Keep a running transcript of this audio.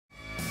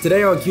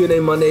Today on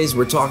Q&A Mondays,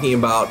 we're talking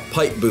about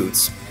pipe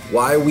boots,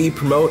 why we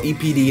promote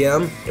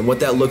EPDM, and what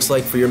that looks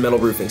like for your metal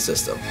roofing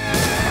system.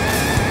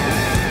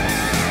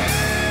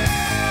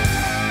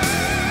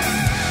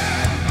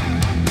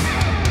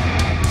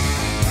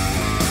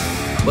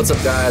 What's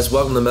up, guys?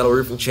 Welcome to the Metal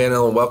Roofing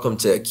Channel and welcome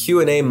to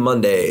Q&A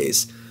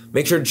Mondays.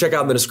 Make sure to check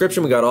out in the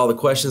description. We got all the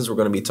questions we're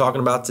going to be talking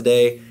about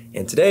today.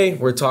 And today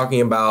we're talking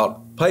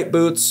about pipe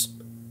boots,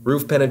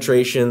 roof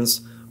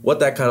penetrations, what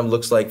that kind of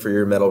looks like for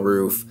your metal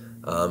roof,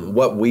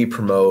 what we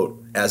promote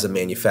as a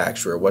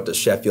manufacturer, what does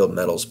Sheffield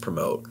Metals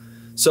promote.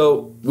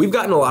 So we've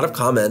gotten a lot of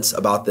comments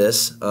about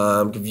this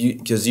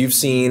because you've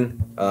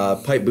seen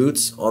pipe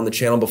boots on the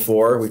channel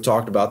before. We've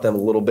talked about them a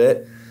little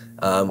bit.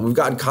 We've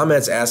gotten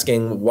comments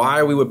asking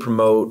why we would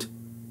promote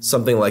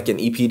something like an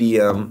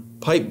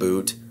EPDM pipe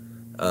boot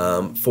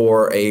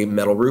for a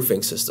metal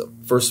roofing system.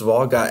 First of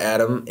all, I've got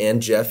Adam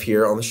and Jeff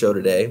here on the show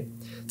today.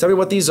 Tell me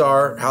what these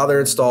are, how they're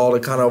installed,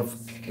 and kind of,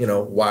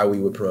 why we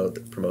would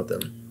promote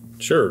them.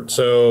 Sure.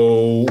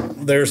 So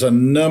there's a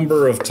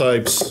number of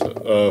types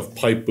of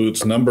pipe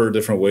boots, a number of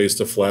different ways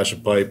to flash a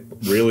pipe.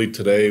 Really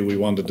today we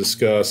want to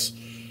discuss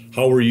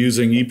how we're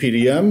using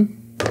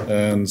EPDM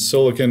and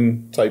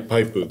silicon type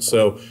pipe boots.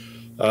 So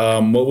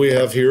what we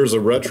have here is a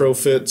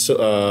retrofit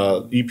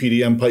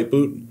EPDM pipe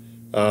boot.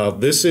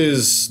 This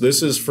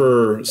is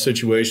for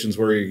situations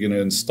where you're going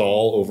to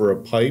install over a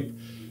pipe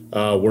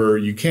where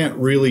you can't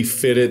really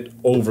fit it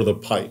over the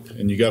pipe,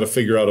 and you got to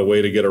figure out a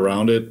way to get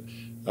around it.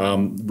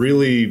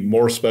 Really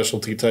more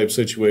specialty type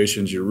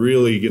situations, you're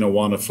really going to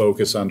want to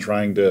focus on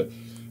trying to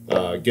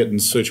get in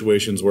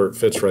situations where it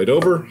fits right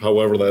over.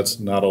 However, that's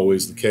not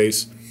always the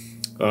case.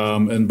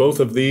 And both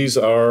of these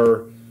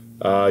are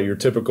your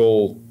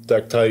typical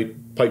deck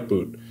tight pipe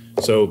boot.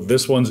 So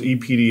this one's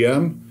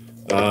EPDM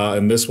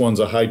and this one's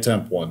a high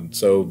temp one.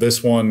 So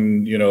this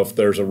one, if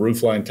there's a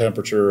roof line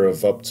temperature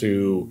of up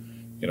to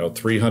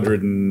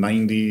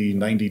 390,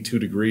 92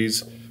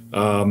 degrees, you're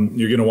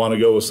going to want to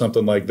go with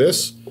something like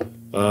this.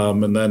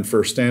 And then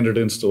for standard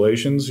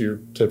installations, you're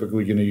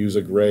typically going to use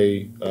a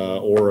gray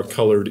or a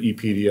colored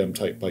EPDM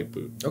type pipe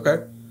boot.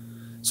 Okay.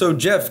 So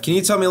Jeff, can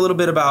you tell me a little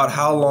bit about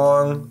how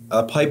long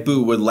a pipe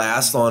boot would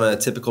last on a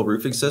typical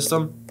roofing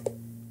system?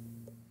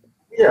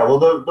 Yeah, well,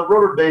 the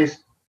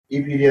rubber-based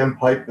EPDM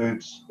pipe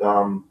boots,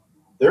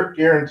 they're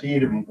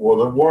guaranteed, well,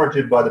 they're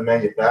warranted by the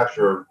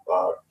manufacturer,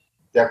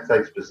 deck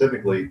type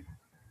specifically,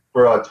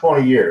 for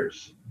 20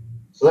 years.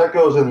 So that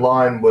goes in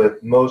line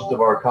with most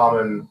of our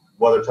common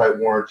weather type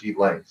warranty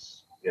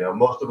lengths.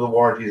 Most of the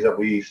warranties that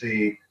we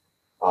see,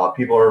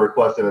 people are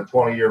requesting a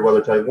 20-year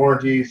weather type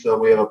warranty. So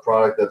we have a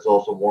product that's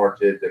also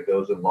warranted that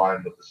goes in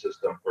line with the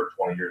system for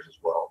 20 years as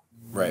well.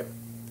 Right.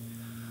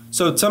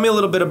 So tell me a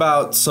little bit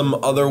about some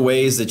other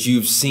ways that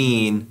you've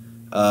seen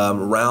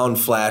round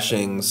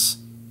flashings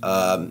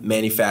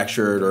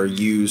manufactured or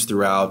used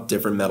throughout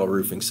different metal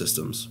roofing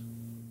systems.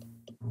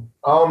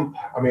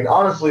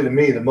 Honestly, to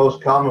me, the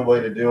most common way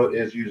to do it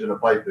is using a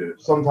pipe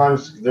boot.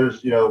 Sometimes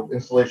there's,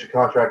 installation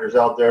contractors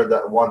out there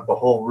that want the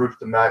whole roof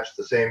to match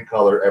the same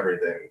color,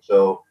 everything.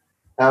 So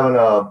having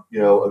a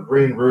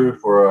green roof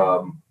or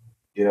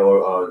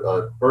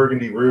a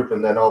burgundy roof,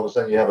 and then all of a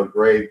sudden you have a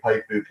gray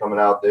pipe boot coming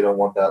out, they don't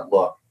want that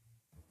look.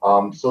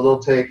 So they'll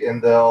take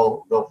and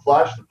they'll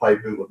flash the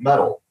pipe boot with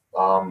metal.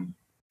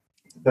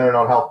 Depending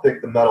on how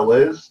thick the metal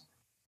is,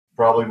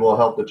 probably will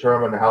help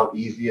determine how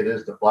easy it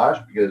is to flash,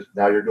 because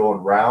now you're going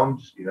round,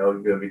 you're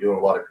going to be doing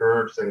a lot of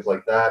curves, things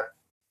like that.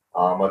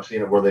 I've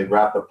seen it where they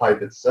wrap the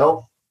pipe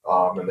itself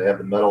and they have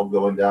the metal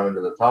going down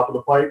into the top of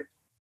the pipe.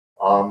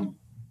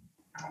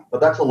 But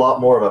that's a lot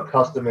more of a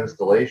custom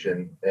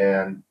installation,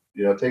 and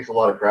it takes a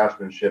lot of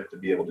craftsmanship to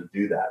be able to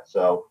do that.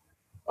 So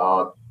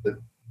the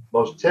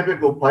most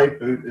typical pipe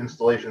boot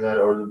installation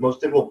or the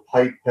most typical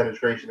pipe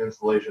penetration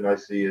installation I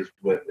see is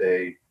with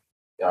a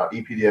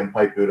EPDM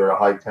pipe boot or a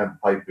high temp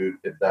pipe boot,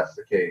 if that's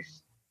the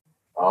case.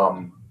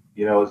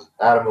 As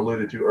Adam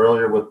alluded to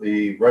earlier with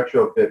the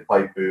retrofit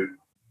pipe boot,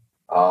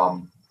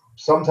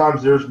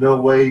 sometimes there's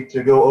no way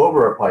to go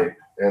over a pipe,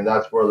 and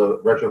that's where the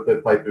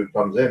retrofit pipe boot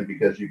comes in,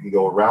 because you can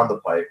go around the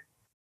pipe.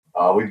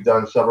 We've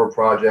done several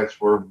projects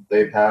where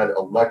they've had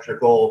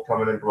electrical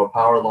coming in from a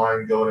power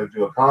line going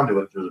into a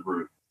conduit through the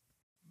roof.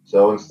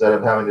 So instead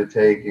of having to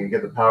take and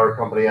get the power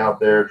company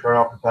out there, turn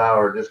off the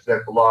power,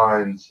 disconnect the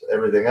lines,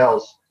 everything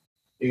else,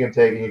 you can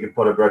take and you can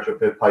put a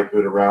retrofit pipe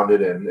boot around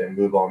it and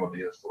move on with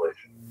the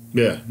installation.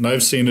 Yeah, and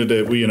I've seen it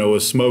at,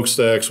 with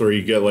smokestacks where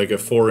you get like a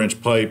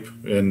 4-inch pipe,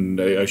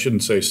 and I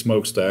shouldn't say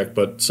smokestack,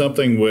 but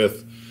something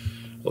with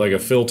like a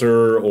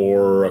filter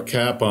or a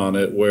cap on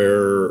it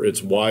where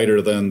it's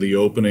wider than the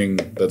opening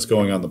that's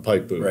going on the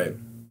pipe boot. Right.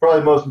 Probably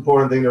the most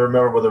important thing to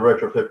remember with a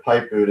retrofit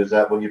pipe boot is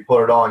that when you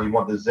put it on, you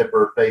want the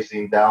zipper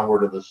facing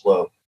downward of the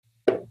slope.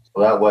 So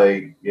that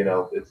way,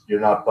 you're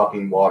not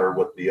bucking water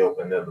with the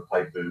open of the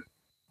pipe boot.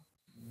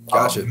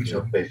 Gotcha.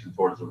 Facing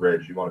towards the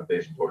ridge. You want it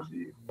facing towards the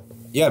east.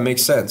 Yeah, it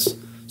makes sense.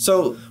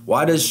 So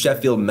why does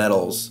Sheffield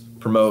Metals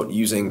promote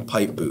using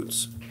pipe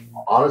boots?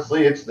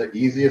 Honestly, it's the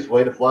easiest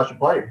way to flush a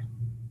pipe.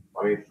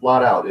 I mean,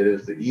 flat out, it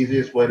is the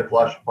easiest way to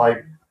flush a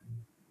pipe.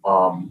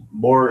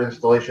 More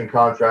installation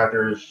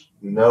contractors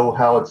know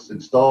how it's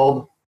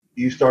installed.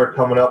 You start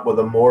coming up with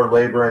a more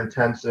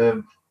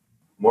labor-intensive,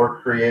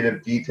 more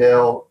creative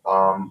detail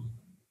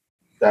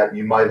that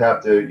you might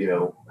have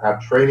to,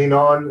 have training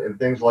on and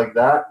things like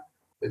that.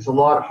 It's a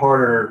lot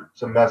harder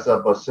to mess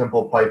up a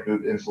simple pipe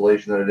boot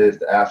installation than it is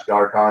to ask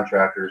our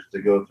contractors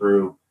to go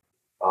through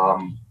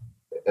an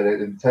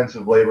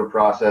intensive labor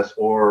process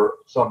or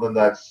something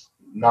that's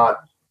not,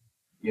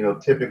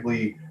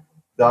 typically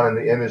done in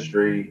the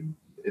industry.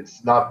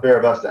 It's not fair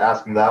of us to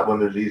ask them that when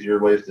there's easier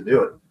ways to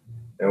do it.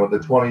 And with the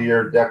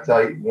 20-year deck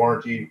tight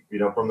warranty,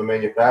 from the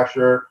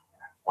manufacturer,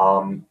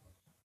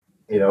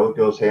 it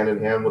goes hand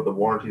in hand with the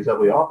warranties that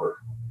we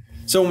offer.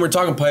 So when we're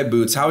talking pipe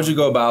boots, how would you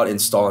go about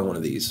installing one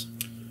of these?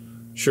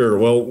 Sure.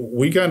 Well,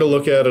 we kind of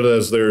look at it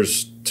as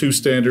there's two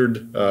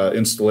standard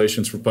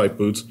installations for pipe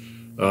boots.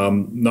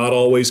 Not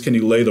always can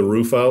you lay the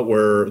roof out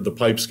where the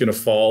pipe's going to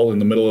fall in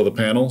the middle of the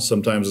panel.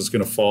 Sometimes it's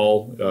going to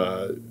fall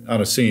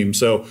on a seam.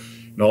 So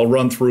I'll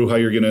run through how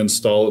you're going to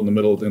install it in the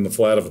middle, in the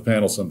flat of a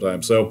panel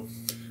sometimes. So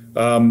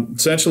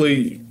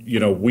essentially,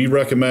 we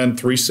recommend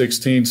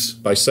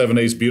 3/16 by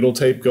 7/8 butyl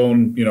tape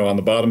going, on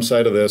the bottom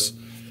side of this.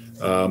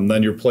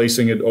 Then you're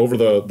placing it over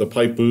the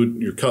pipe boot.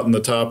 You're cutting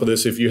the top of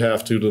this if you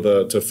have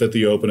to fit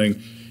the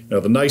opening.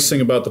 The nice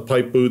thing about the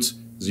pipe boots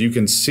is you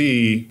can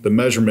see the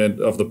measurement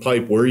of the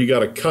pipe where you got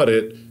to cut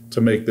it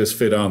to make this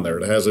fit on there.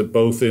 It has it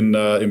both in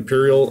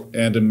imperial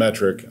and in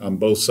metric on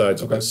both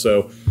sides of this.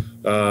 So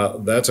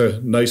that's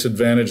a nice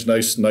advantage,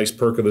 nice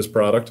perk of this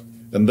product.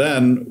 And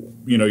then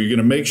you're going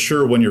to make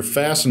sure when you're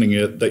fastening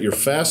it that you're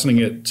fastening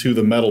it to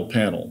the metal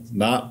panel,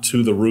 not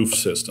to the roof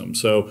system.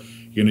 So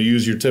you're going to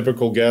use your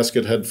typical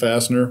gasket head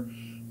fastener.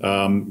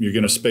 You're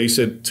going to space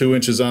it 2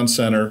 inches on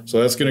center. So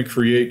that's going to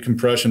create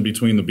compression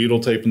between the butyl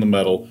tape and the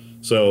metal.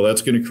 So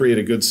that's going to create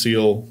a good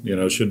seal,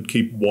 should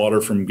keep water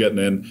from getting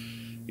in.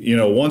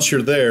 Once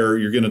you're there,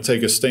 you're going to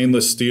take a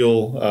stainless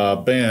steel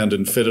band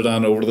and fit it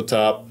on over the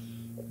top,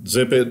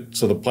 zip it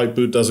so the pipe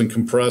boot doesn't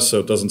compress, so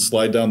it doesn't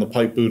slide down the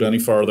pipe boot any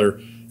farther.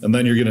 And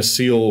then you're going to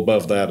seal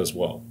above that as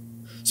well.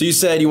 So you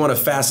said you want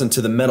to fasten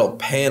to the metal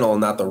panel,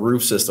 not the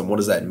roof system. What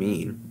does that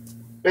mean?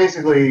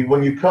 Basically,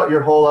 when you cut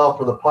your hole out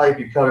for the pipe,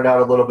 you cut it out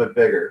a little bit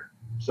bigger.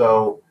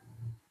 So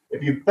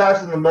if you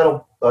fasten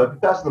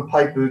the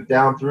pipe boot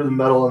down through the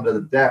metal into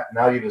the deck,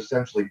 now you've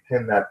essentially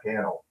pinned that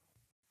panel.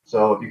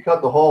 So if you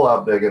cut the hole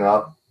out big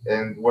enough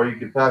and where you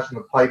can fasten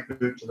the pipe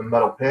boot to the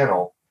metal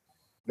panel,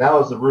 now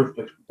as the roof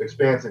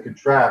expands and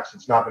contracts,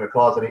 it's not going to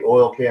cause any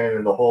oil cannon,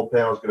 and the whole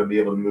panel is going to be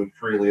able to move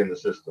freely in the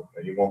system,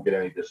 and you won't get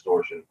any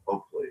distortion,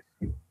 hopefully.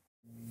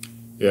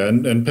 Yeah,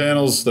 and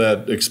panels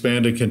that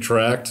expand and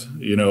contract,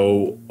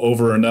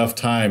 over enough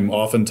time,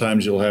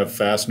 oftentimes you'll have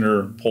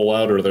fastener pull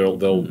out, or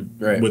they'll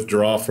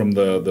withdraw from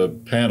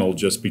the panel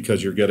just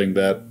because you're getting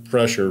that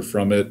pressure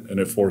from it and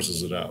it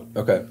forces it out.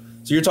 Okay,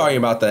 so you're talking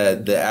about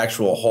the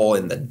actual hole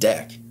in the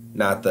deck,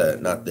 not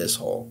this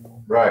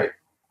hole. Right.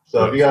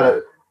 So if you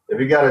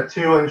got a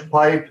 2-inch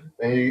pipe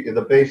and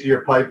the base of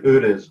your pipe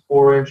boot is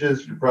 4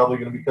 inches, you're probably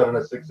going to be cutting a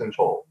 6-inch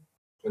hole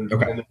into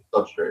the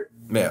substrate.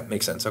 Yeah,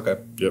 makes sense. Okay.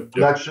 Yep.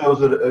 That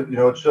shows it.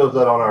 It shows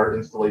that on our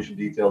installation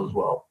details as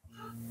well.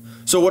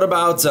 So what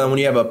about when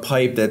you have a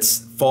pipe that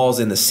falls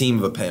in the seam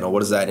of a panel?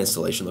 What does that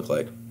installation look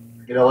like?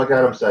 Like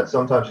Adam said,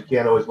 sometimes you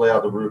can't always lay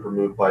out the roof or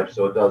move pipes,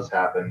 so it does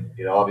happen.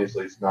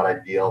 Obviously it's not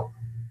ideal.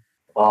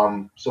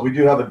 So we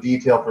do have a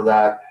detail for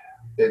that.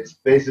 It's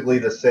basically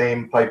the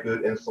same pipe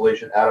boot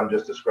installation Adam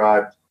just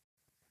described,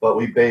 but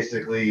we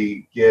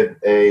basically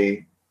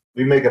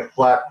we make a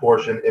flat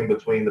portion in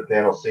between the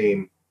panel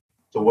seam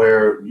to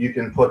where you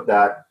can put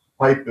that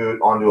pipe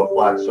boot onto a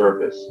flat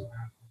surface.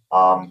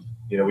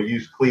 We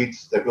use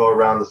cleats that go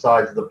around the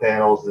sides of the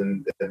panels,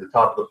 and the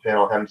top of the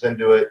panel hems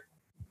into it.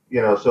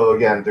 So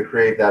again, to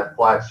create that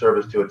flat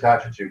surface to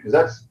attach it to, because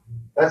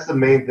that's the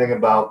main thing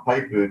about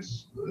pipe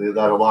boots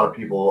that a lot of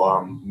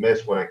people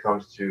miss when it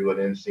comes to an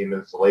in-seam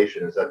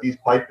installation, is that these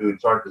pipe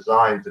boots aren't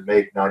designed to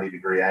make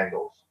 90-degree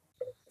angles.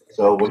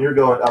 So when you're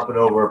going up and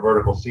over a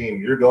vertical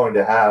seam, you're going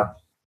to have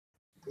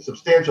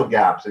substantial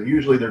gaps, and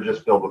usually they're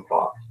just filled with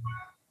caulk.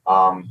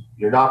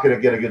 You're not going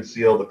to get a good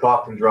seal. The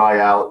caulk can dry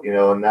out,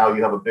 and now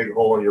you have a big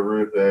hole in your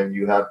roof and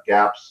you have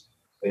gaps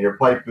in your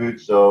pipe boot.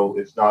 So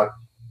it's not,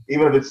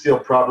 even if it's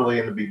sealed properly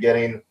in the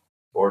beginning,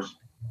 or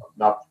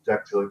not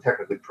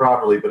technically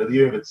properly, but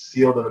even if it's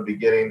sealed in the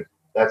beginning,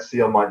 that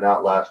seal might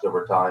not last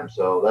over time.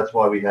 So that's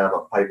why we have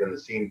a pipe in the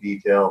seam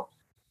detail.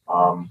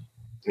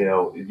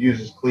 It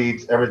uses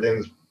cleats,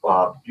 everything's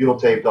butyl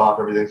taped off,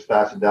 everything's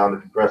fastened down to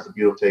compress the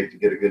butyl tape to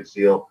get a good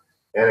seal,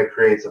 and it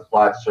creates a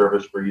flat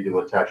surface for you to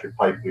attach your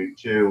pipe boot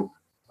to.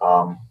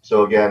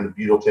 So again, the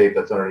butyl tape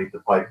that's underneath the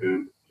pipe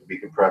boot can be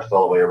compressed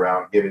all the way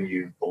around, giving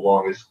you the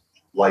longest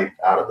life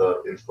out of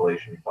the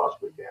installation you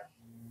possibly can.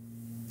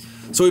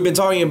 So we've been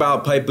talking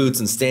about pipe boots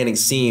and standing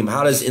seam.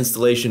 How does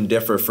installation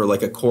differ for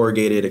like a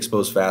corrugated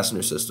exposed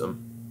fastener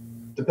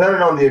system?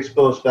 Depending on the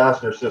exposed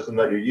fastener system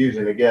that you're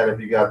using, again, if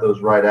you got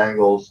those right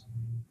angles,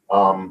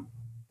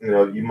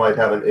 you might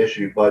have an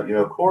issue. But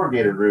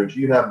corrugated roofs,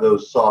 you have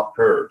those soft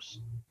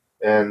curves.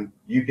 and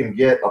you can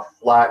get a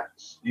flat.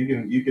 You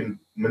can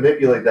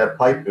manipulate that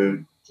pipe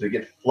boot to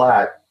get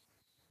flat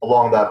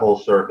along that whole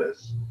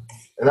surface,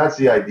 and that's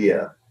the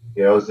idea.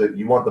 You know, is that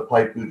you want the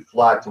pipe boot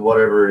flat to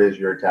whatever it is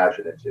you're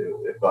attaching it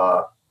to. If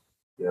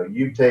you know,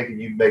 you take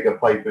and you make a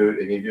pipe boot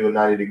and you do a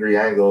 90-degree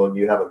angle and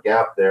you have a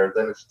gap there,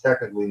 then it's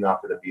technically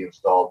not going to be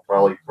installed,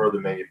 probably per the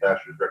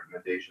manufacturer's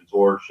recommendations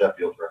or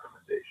Sheffield's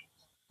recommendations.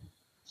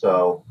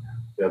 So,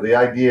 you know, the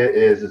idea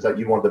is that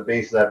you want the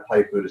base of that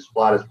pipe boot as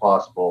flat as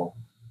possible,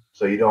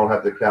 so you don't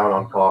have to count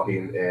on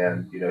caulking,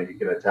 and you know, you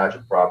can attach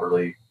it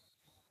properly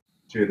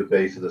to the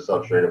base of the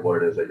substrate of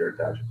what it is that you're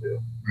attaching to.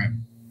 Right.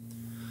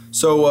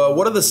 So,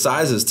 what are the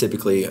sizes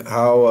typically?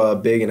 How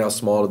big and how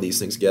small do these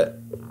things get?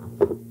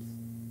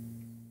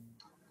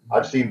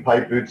 I've seen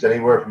pipe boots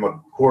anywhere from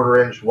a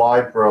 1/4 inch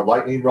wide for a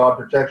lightning rod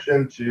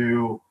protection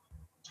to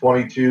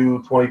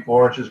 22,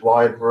 24 inches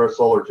wide for a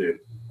solar tube.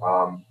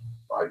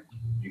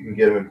 You can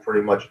get them in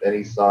pretty much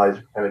any size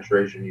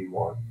penetration you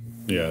want.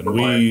 Yeah, and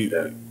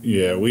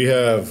we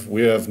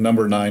have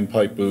number 9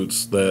 pipe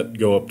boots that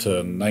go up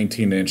to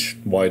 19-inch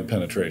wide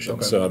penetration.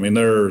 Okay. So I mean,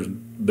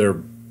 they're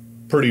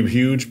pretty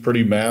huge,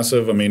 pretty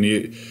massive. I mean,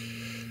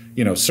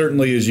 you know,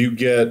 certainly as you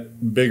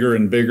get bigger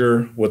and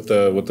bigger with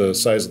the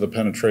size of the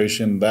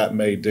penetration, that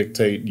may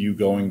dictate you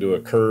going to a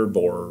curb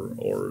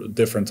or a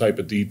different type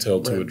of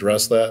detail to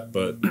address that.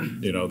 But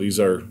you know, these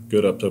are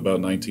good up to about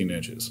 19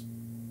 inches.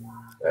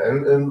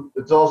 And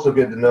it's also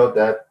good to note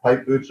that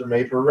pipe boots are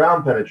made for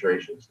round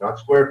penetrations, not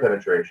square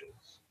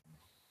penetrations.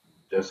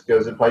 Just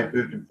because a pipe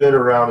boot can fit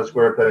around a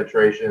square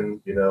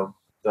penetration, you know,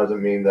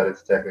 doesn't mean that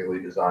it's technically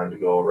designed to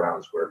go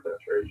around square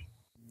penetration.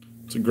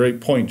 It's a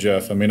great point,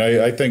 Jeff. I mean,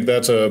 I think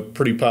that's a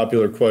pretty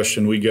popular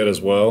question we get as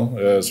well,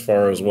 as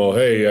far as, well,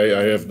 hey,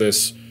 I have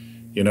this,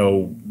 you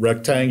know,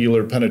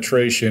 rectangular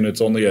penetration. It's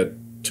only at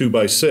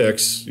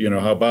 2x6. You know,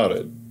 how about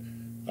it?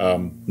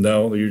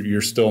 No,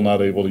 you're still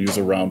not able to use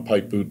a round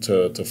pipe boot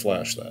to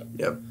flash that.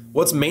 Yeah.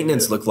 What's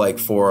maintenance look like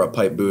for a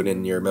pipe boot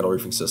in your metal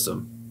roofing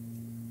system?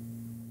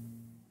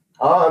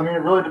 I mean,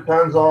 it really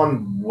depends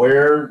on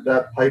where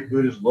that pipe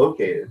boot is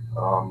located.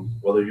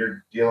 Whether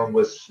you're dealing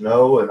with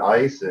snow and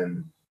ice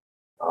and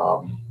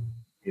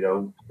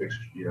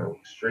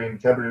extreme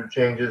temperature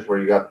changes where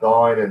you got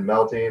thawing and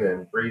melting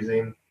and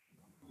freezing.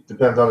 It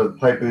depends on the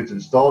pipe boot's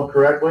installed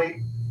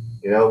correctly.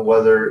 You know,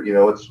 whether, you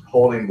know, it's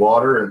holding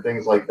water and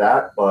things like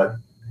that. But,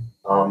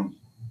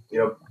 you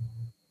know,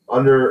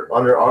 under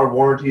our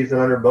warranties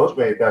and under most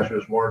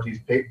manufacturers' warranties,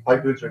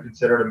 pipe boots are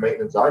considered a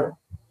maintenance item.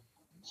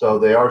 So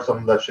they are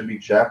something that should be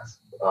checked,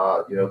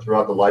 you know,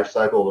 throughout the life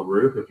cycle of the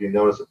roof. If you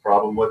notice a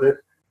problem with it,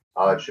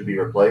 it should be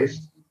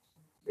replaced.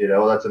 You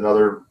know, that's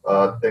another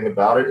thing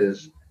about it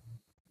is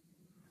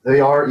they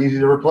are easy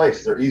to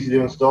replace. They're easy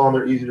to install and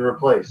they're easy to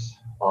replace.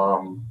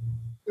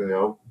 You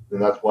know,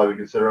 and that's why we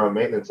consider them a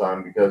maintenance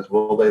item, because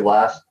will they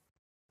last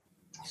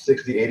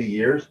 60, 80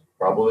 years?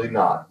 Probably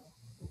not.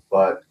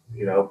 But,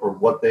 you know, for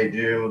what they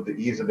do, the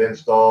ease of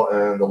install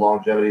and the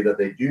longevity that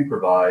they do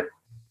provide,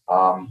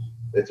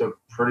 it's a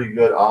pretty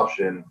good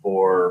option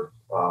for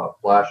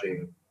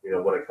flashing, you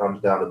know, when it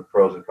comes down to the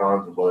pros and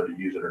cons of whether to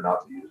use it or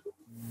not to use it.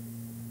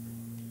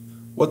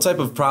 What type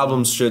of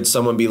problems should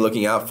someone be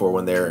looking out for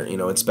when they're, you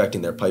know,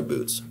 inspecting their pipe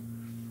boots?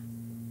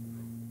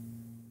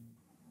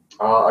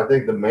 I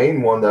think the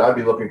main one that I'd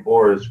be looking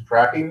for is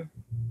cracking.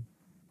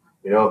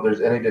 You know, if there's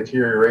any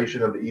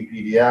deterioration of the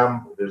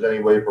EPDM, if there's any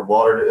way for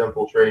water to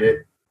infiltrate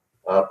it,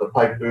 the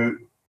pipe boot,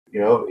 you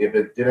know, if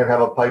it didn't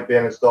have a pipe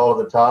band installed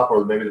at the top,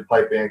 or maybe the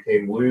pipe band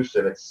came loose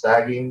and it's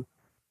sagging,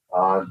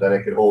 then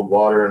it could hold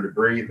water and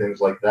debris, things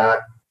like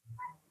that.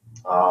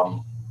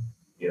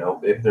 You know,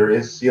 if there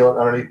is sealant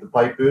underneath the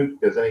pipe boot,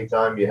 because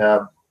anytime you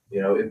have,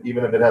 you know,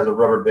 even if it has a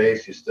rubber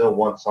base, you still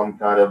want some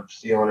kind of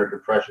sealant or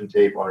compression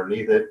tape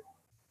underneath it,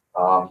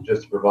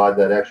 just to provide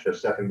that extra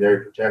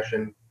secondary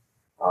protection.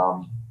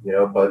 You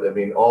know, but I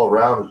mean, all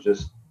around is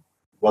just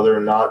whether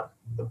or not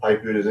the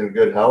pipe boot is in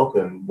good health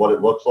and what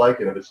it looks like.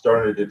 And if it's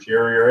starting to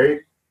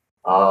deteriorate,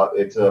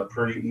 it's a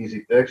pretty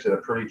easy fix and a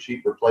pretty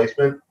cheap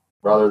replacement,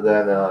 rather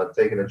than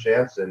taking a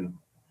chance and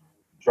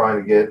trying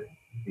to get,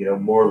 you know,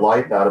 more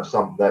life out of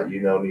something that,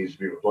 you know, needs to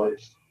be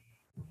replaced.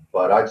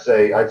 But I'd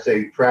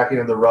say cracking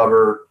of the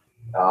rubber,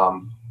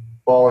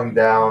 falling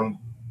down,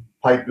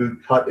 pipe boot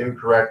cut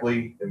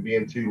incorrectly and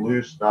being too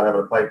loose, not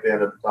having a pipe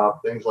band at the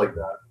top, things like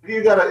that. If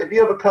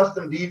you have a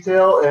custom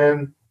detail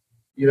and,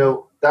 you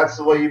know, that's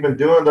the way you've been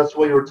doing, that's the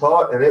way you were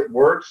taught, and it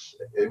works,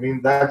 I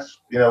mean, that's,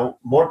 you know,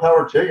 more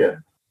power to you.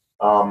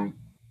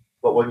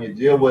 But when you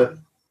deal with,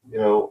 you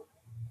know,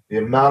 the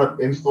amount of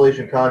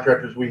installation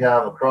contractors we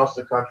have across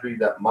the country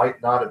that might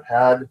not have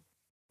had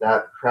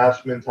that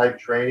craftsman type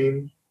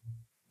training,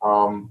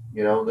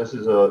 you know, this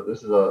is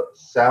a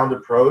sound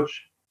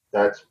approach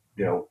that's,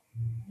 you know,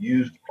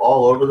 used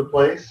all over the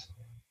place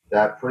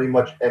that pretty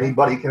much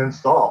anybody can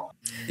install.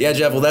 Yeah,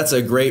 Jeff, well, that's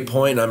a great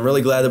point. I'm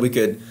really glad that we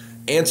could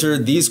answer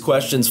these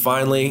questions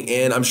finally,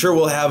 and I'm sure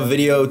we'll have a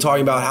video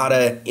talking about how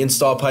to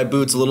install pipe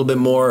boots a little bit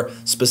more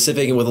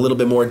specific and with a little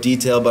bit more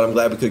detail, but I'm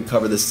glad we could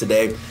cover this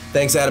today.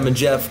 Thanks, Adam and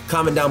Jeff.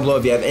 Comment down below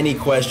if you have any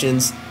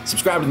questions.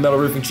 Subscribe to the Metal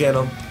Roofing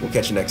channel. We'll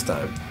catch you next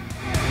time.